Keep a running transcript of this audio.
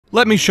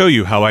Let me show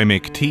you how I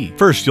make tea.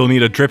 First, you'll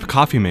need a drip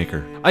coffee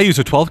maker. I use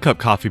a 12-cup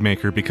coffee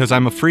maker because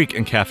I'm a freak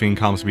and caffeine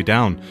calms me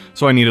down,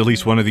 so I need at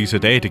least one of these a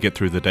day to get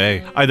through the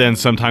day. I then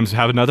sometimes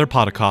have another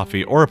pot of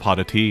coffee or a pot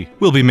of tea.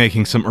 We'll be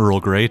making some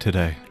Earl Grey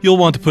today. You'll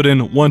want to put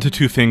in 1 to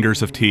 2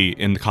 fingers of tea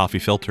in the coffee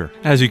filter.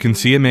 As you can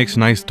see, it makes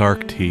nice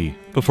dark tea.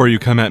 Before you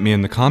come at me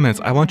in the comments,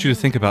 I want you to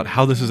think about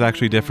how this is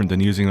actually different than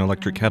using an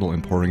electric kettle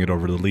and pouring it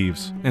over the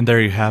leaves. And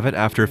there you have it.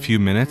 After a few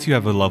minutes, you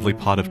have a lovely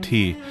pot of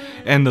tea,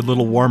 and the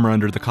little warmer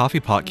under the coffee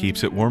pot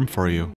keeps it warm for you.